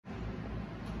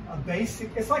a basic,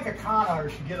 it's like a con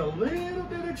artist. You get a little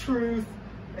bit of truth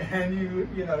and you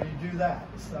do that.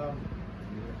 So,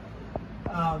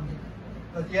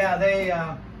 but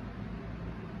yeah,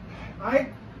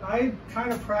 I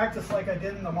kind of practice like I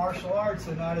did in the martial arts,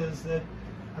 and that is that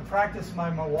I practice my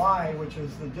Mawai, which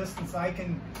is the distance I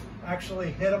can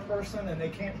actually hit a person and they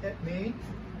can't hit me.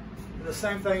 The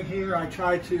same thing here, I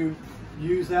try to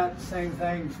use that same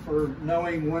thing for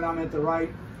knowing when I'm at the right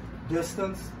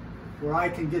distance where I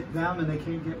can get them and they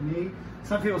can't get me.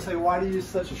 Some people say, why do you use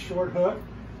such a short hook?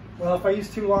 Well, if I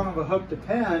use too long of a hook to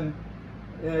pin,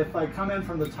 if I come in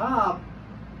from the top,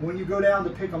 when you go down to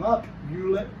pick them up,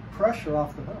 you let pressure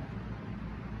off the hook.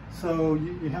 So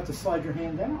you have to slide your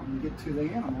hand down and get to the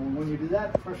animal. And when you do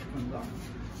that, the pressure comes off.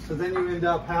 So then you end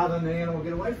up having the animal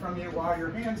get away from you while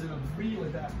your hand's in a really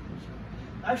bad position.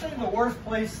 Actually, the worst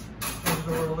place is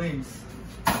the release.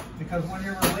 Because when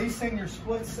you're releasing your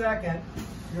split second,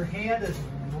 your hand is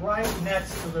right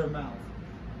next to their mouth.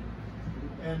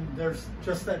 And there's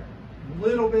just that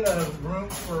little bit of room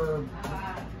for...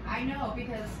 I know,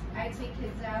 because I take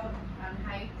kids out on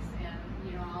hikes and,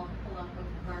 I'll pull up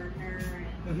a gardener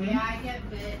and yeah, I get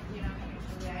bit,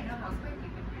 usually I know how quick you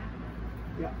can happen.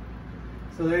 Yeah.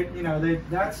 So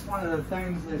that's one of the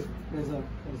things that is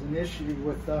an issue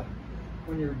with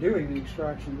when you're doing the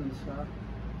extractions and stuff.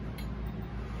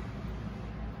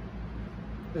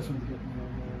 This one's getting a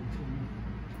little more too.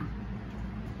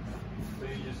 So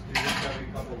you just do this every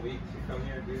couple of weeks? You come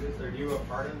here and do this? Are you a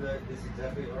part of this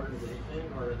exactly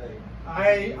organization, or are they?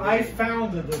 I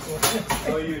founded this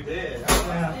one. Oh, you did?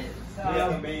 Yeah.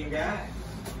 You're the main guy?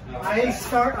 I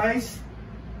started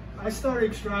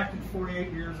extracting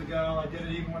 48 years ago. I did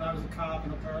it even when I was a cop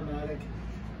and a paramedic.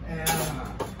 And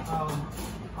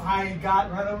I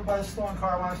got run over by a stolen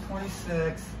car when I was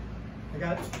 26. I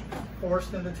got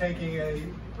forced into taking a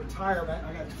retirement.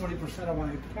 I got 20% of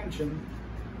my pension.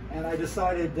 And I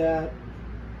decided that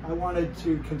I wanted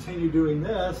to continue doing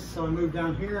this. So I moved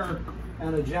down here,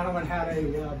 and a gentleman had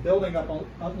a building up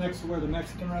next to where the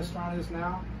Mexican restaurant is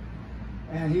now.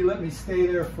 And he let me stay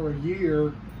there for a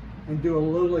year and do a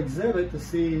little exhibit to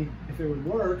see if it would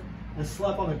work. I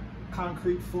slept on a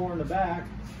concrete floor in the back,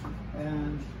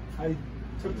 and I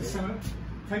took the same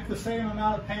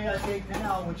amount of pay I take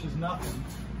now, which is nothing.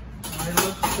 And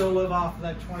I still live off of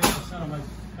that 20% of my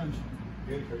pension.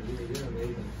 Good for you. You're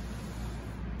amazing.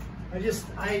 I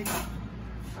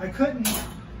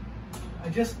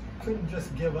just couldn't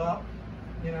just give up.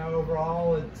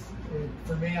 Overall,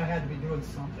 for me, I had to be doing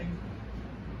something.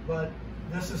 But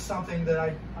this is something that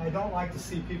I don't like to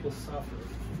see people suffer.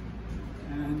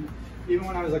 And even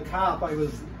when I was a cop, I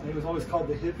was always called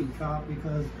the hippie cop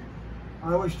because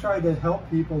I always tried to help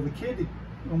people. The kid that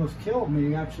almost killed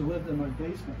me actually lived in my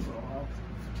basement for a while.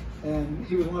 And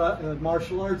he was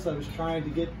martial arts. I was trying to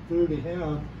get through to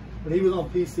him, but he was on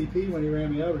PCP when he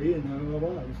ran me over. He didn't know who I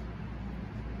was.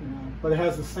 But it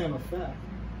has the same effect.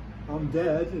 I'm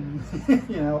dead, and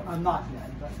I'm not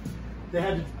dead, but they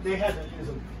had to use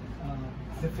a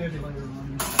defibrillator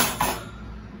on me.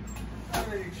 How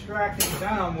they extracting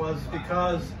venom was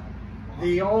because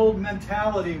the old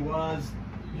mentality was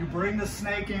you bring the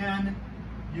snake in,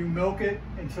 you milk it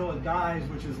until it dies,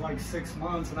 which is like 6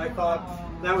 months, and I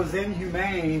thought that was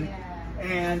inhumane.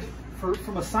 And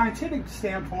from a scientific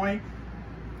standpoint,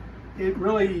 it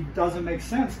really doesn't make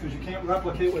sense because you can't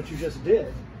replicate what you just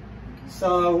did.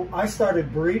 So I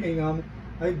started breeding them.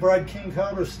 I bred king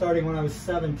cobras starting when I was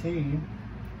 17.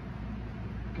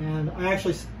 And I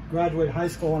actually graduated high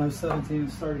school when I was 17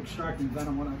 and started extracting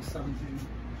venom when I was 17.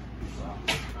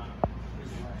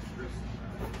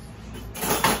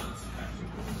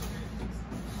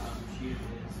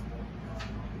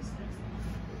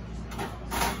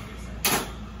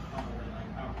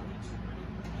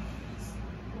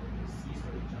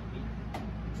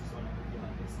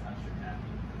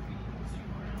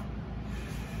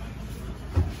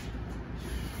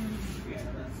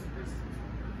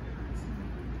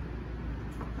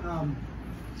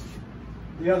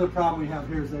 The other problem we have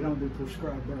here is they don't do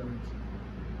prescribed birds.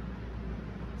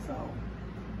 So,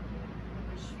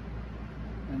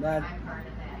 and that, I'm part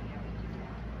of that, yeah, we do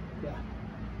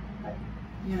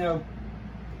that. yeah.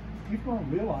 People don't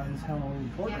realize how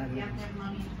important You that have is. to have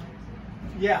money.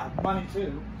 Yeah, money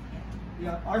too.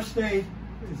 Yeah, our state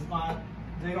is not,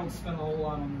 they don't spend a whole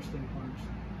lot on their state parks.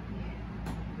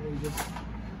 Yeah. They just,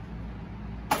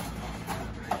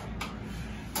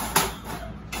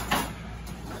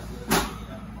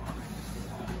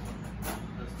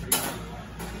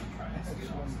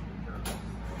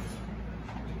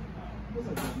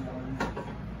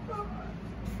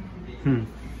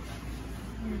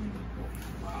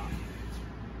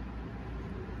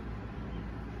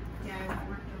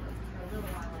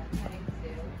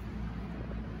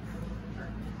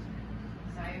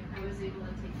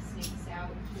 to take snakes out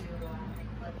to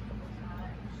let people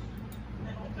touch.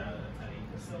 I helped out at a petting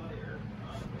facility, or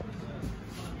there was a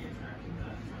zombie attraction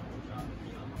that traveled job at the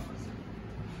Alamos.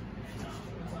 And it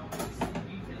was always,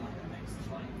 you feel like a mix of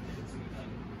like kids who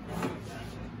like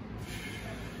exactly.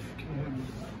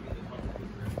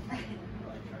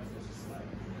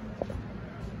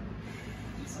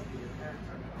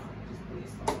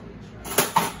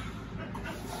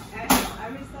 I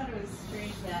always thought it was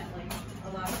strange that like a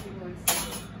lot of people would say,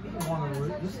 "You don't want want to to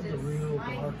touch this is this the real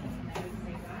slimy." dark And I would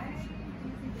say,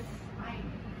 "Why do you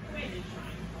think it's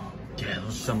slimy?" Yeah, those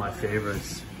are some of my favorites.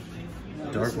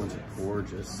 Yeah, Dark ones are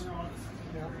gorgeous.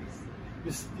 Yeah.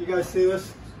 You guys see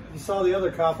this? You saw the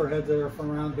other copperheads that are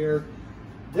from around here.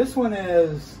 This one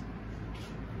is,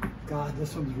 God,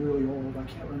 this one's really old. I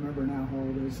can't remember now how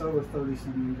old it is. It's over 30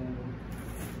 some years old.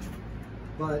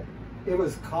 But it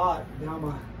was caught down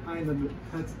behind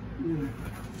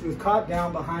it was caught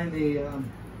down behind the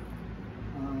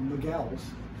Miguel's,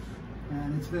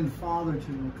 and it's been father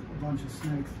to a bunch of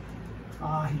snakes.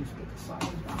 He just bit the sides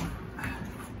down.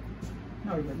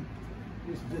 No, he didn't.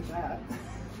 He just bit that.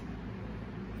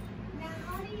 Now,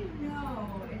 how do you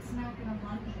know it's not going to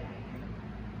lunge at you?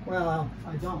 Well,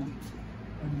 I don't.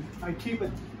 And I keep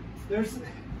it.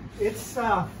 It's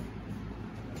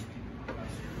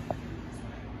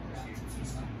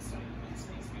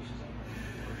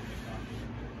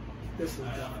this is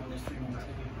definitely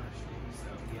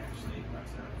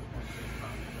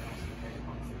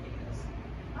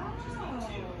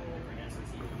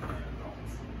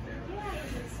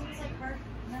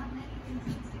Not many things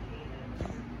instigated.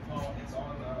 Well, it's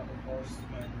all about, of course,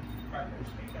 when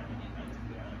predators make that many kinds of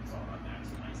food, it's all about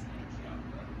maximizing energy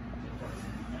output. Of course,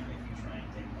 and if you try and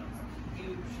take one something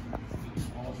huge, you use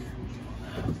all your energy on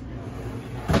that.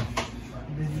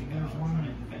 There's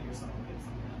one.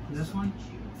 This one?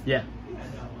 Yeah.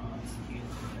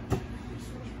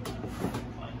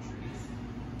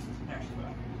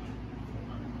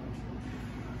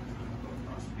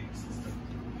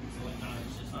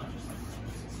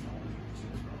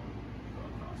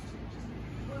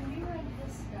 When we were in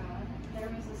Pisgah, there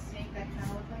was a snake that kind of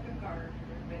looked like a garter,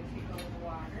 but if you go in the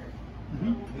water,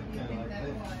 Mhm. what do you think that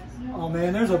was? No, Oh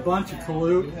man, there's a bunch of We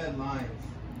collude. had lines.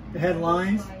 It had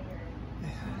lines.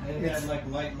 It had like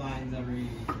light lines every,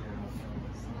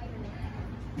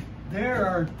 There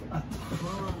are a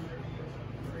ton.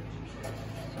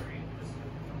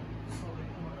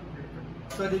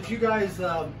 So did you guys?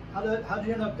 How'd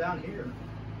you end up down here?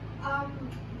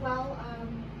 Well,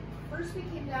 first we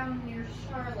came down near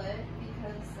Charlotte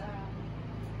because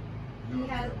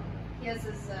he has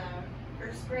his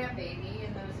first grandbaby,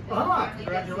 and there was a big family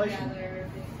congratulations. get together,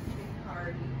 big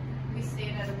party. We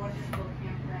stayed at a wonderful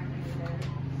campground near there,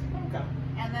 Okay.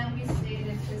 and then we stayed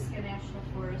in Pisgah National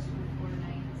Forest for 4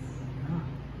 nights,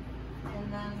 and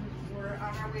then we're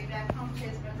on our way back home.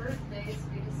 Today's my birthday, so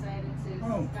we decided to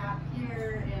stop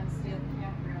here and stay at the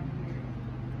campground here.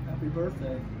 Happy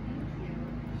birthday.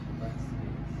 Thank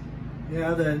you.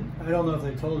 Yeah, I don't know if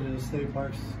they told you, the state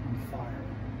park's on fire.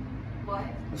 What?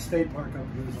 The state park up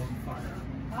here is on fire.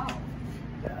 Oh.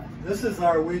 Yeah. This is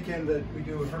our weekend that we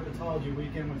do a herpetology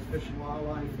weekend with Fish and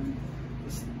Wildlife and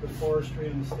the forestry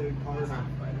and the state park.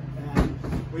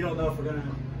 And we don't know if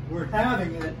we're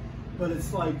having it, but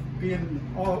it's like being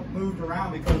all moved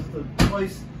around because the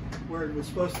place where it was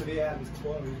supposed to be at is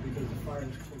closed because the fire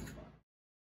is close by.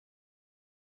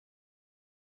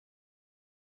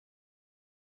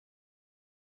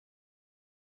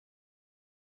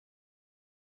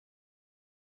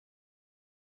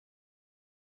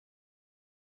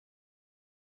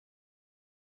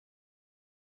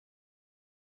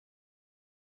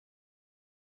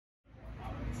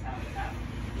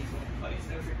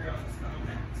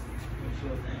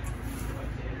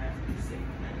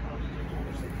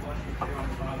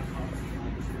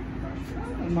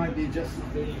 It might be just as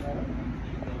big as that.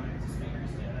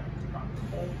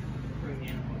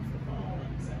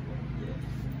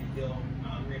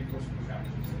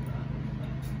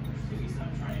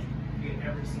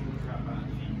 Every single drop out of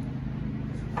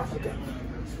Okay.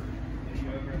 if you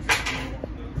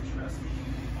overstress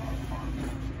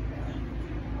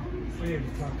We need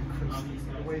to talk to Christy.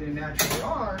 The way they naturally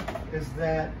are is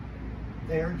that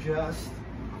they're just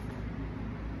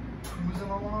cruising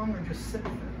along or just sitting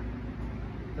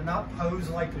there. They're not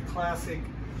posed like the classic,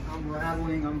 I'm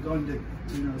rattling, I'm going to,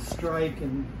 strike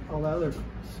and all that other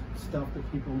stuff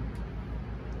that people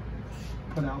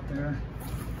put out there.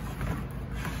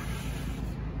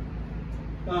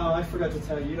 Oh, I forgot to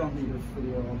tell you, you don't need a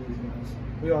video of all these guys.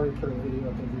 We already put a video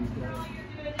up of these guys.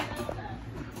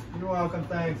 You're welcome,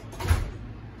 thanks.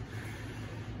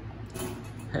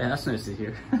 Hey, that's nice to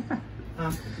hear.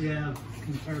 Yeah,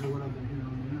 compared to what I've been hearing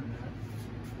on the internet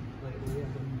lately,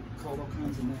 I've been called all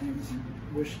kinds of names and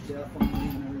wished death on me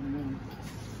and everything else.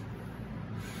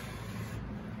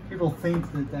 People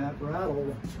think that that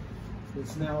rattle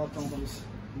that's now up to almost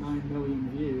 9 million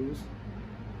views,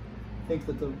 think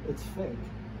that it's fake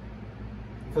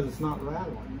because it's not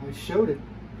rattling. I showed it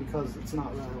because it's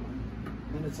not rattling,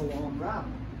 and it's a long rattle.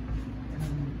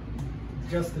 And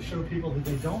just to show people that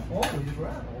they don't always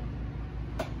rattle.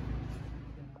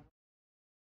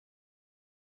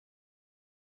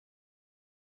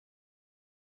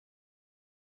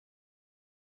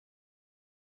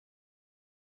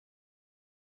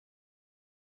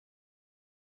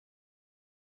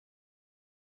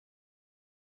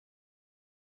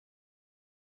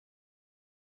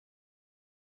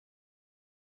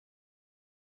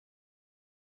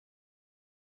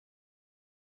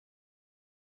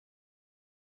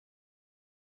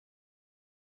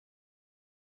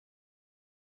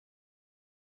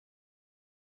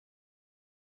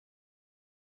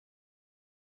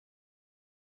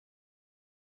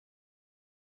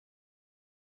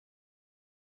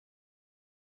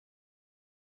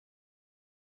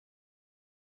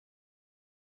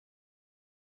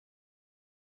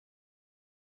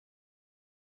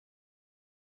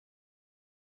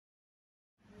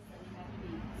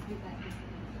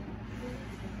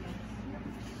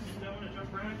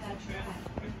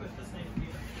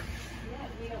 Yeah,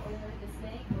 we don't want to hurt the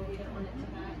snake, or we don't want it to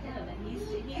bite him, and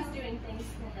he's doing things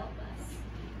to help us.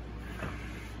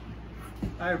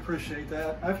 I appreciate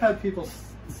that. I've had people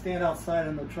stand outside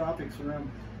in the tropics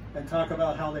room and talk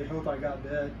about how they hope I got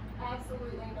bit.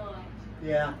 Absolutely not.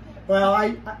 Yeah. Well,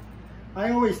 I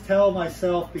always tell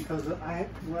myself, because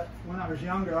when I was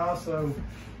younger, I also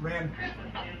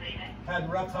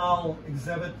had reptile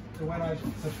exhibit to when I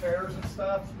to fairs and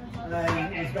stuff.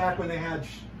 And it was back when they had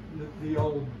the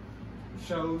old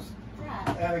shows.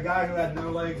 And a guy who had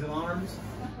no legs and arms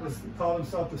called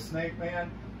himself the Snake Man.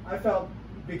 I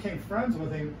became friends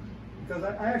with him because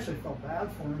I actually felt bad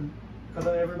for him because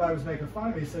everybody was making fun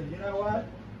of me. He said, "You know what?"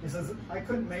 He says, I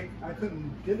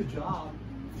couldn't get a job.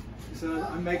 He said,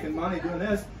 "I'm making money doing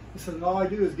this." He said, "And all I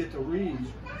do is get to read."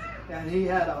 And he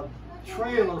had a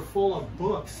trailer full of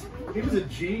books. He was a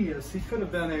genius. He could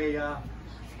have been a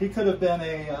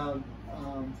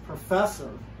professor,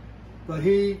 but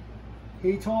he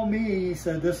told me, he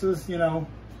said, "This is,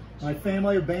 my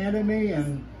family abandoned me,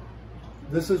 and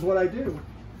this is what I do."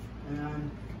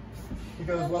 And he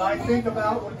goes, "What I think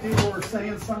about when people are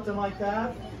saying something like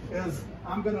that is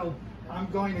I'm going to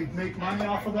make money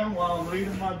off of them while I'm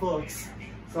reading my books."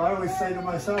 So I always say to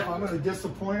myself, I'm going to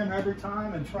disappoint them every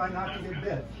time and try not to get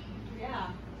bit.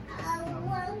 Yeah.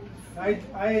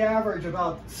 I average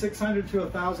about 600 to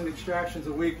 1,000 extractions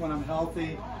a week when I'm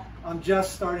healthy. I'm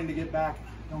just starting to get back.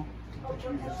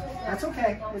 That's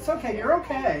okay. It's okay. You're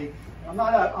okay. I'm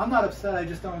not upset. I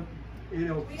just don't,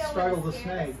 struggle the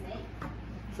snake.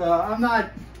 So I'm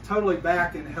not totally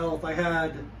back in health. I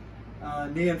had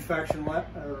knee infection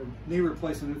or knee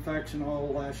replacement infection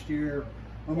all last year.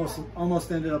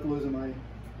 Almost ended up losing my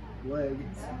leg.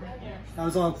 I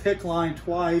was on a PICC line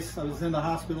twice. I was in the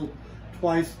hospital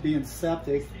twice being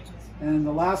septic. And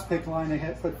the last PICC line, they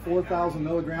had put 4,000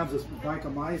 milligrams of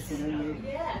vancomycin in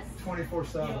me 24/7.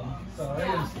 So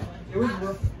it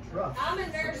was rough. I'm a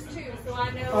nurse too, so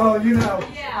I know. Oh,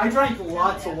 Yeah. I drank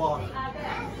lots of water. I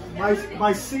bet.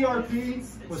 My CRP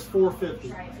was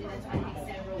 450.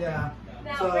 Yeah.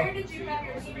 Now, So, where did you have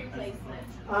your knee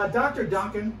replacement? Dr.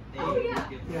 Duncan. Oh, yeah.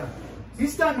 Yeah.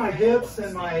 He's done my hips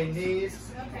and my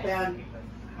knees. Okay. And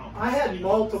I had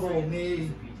multiple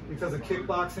knee, because of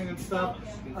kickboxing and stuff.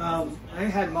 I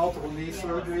had multiple knee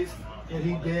surgeries that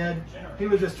he did. He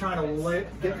was just trying to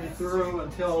get me through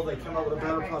until they come up with a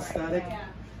better prosthetic.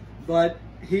 But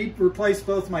he replaced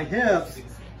both my hips,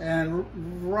 and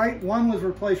one was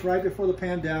replaced right before the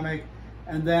pandemic,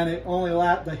 and then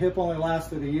the hip only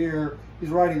lasted a year. He's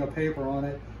writing a paper on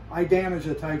it. I damaged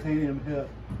a titanium hip.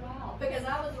 Wow. Because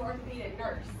I was an orthopedic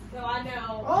nurse, so I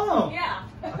know. Oh. Yeah.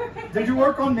 Did you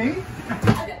work on me?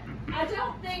 I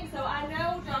don't think so. I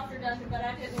know Dr. Duncan, but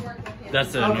I didn't work with him.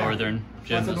 That's a northern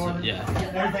gym. That's a northern? Yeah.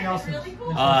 Everything else is really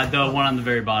cool. The one on the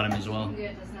very bottom as well.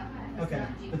 Okay,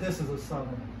 but this is a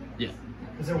southern. Yeah.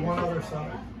 Is there one other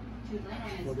southern?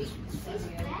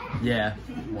 Yeah.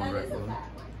 That is a fat one.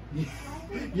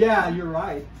 Yeah, you're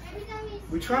right.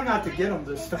 We try not to get them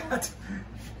this fat.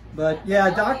 But yeah,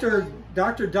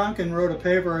 Dr. Duncan wrote a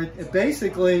paper.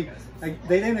 Basically, they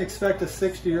didn't expect a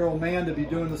 60-year-old man to be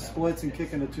doing the splits and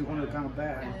kicking a 200-pound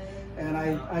bag. And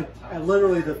I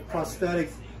literally, the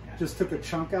prosthetic just took a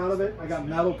chunk out of it. I got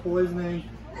metal poisoning.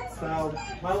 So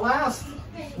my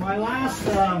last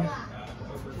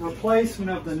replacement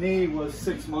of the knee was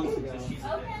 6 months ago,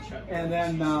 and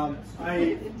then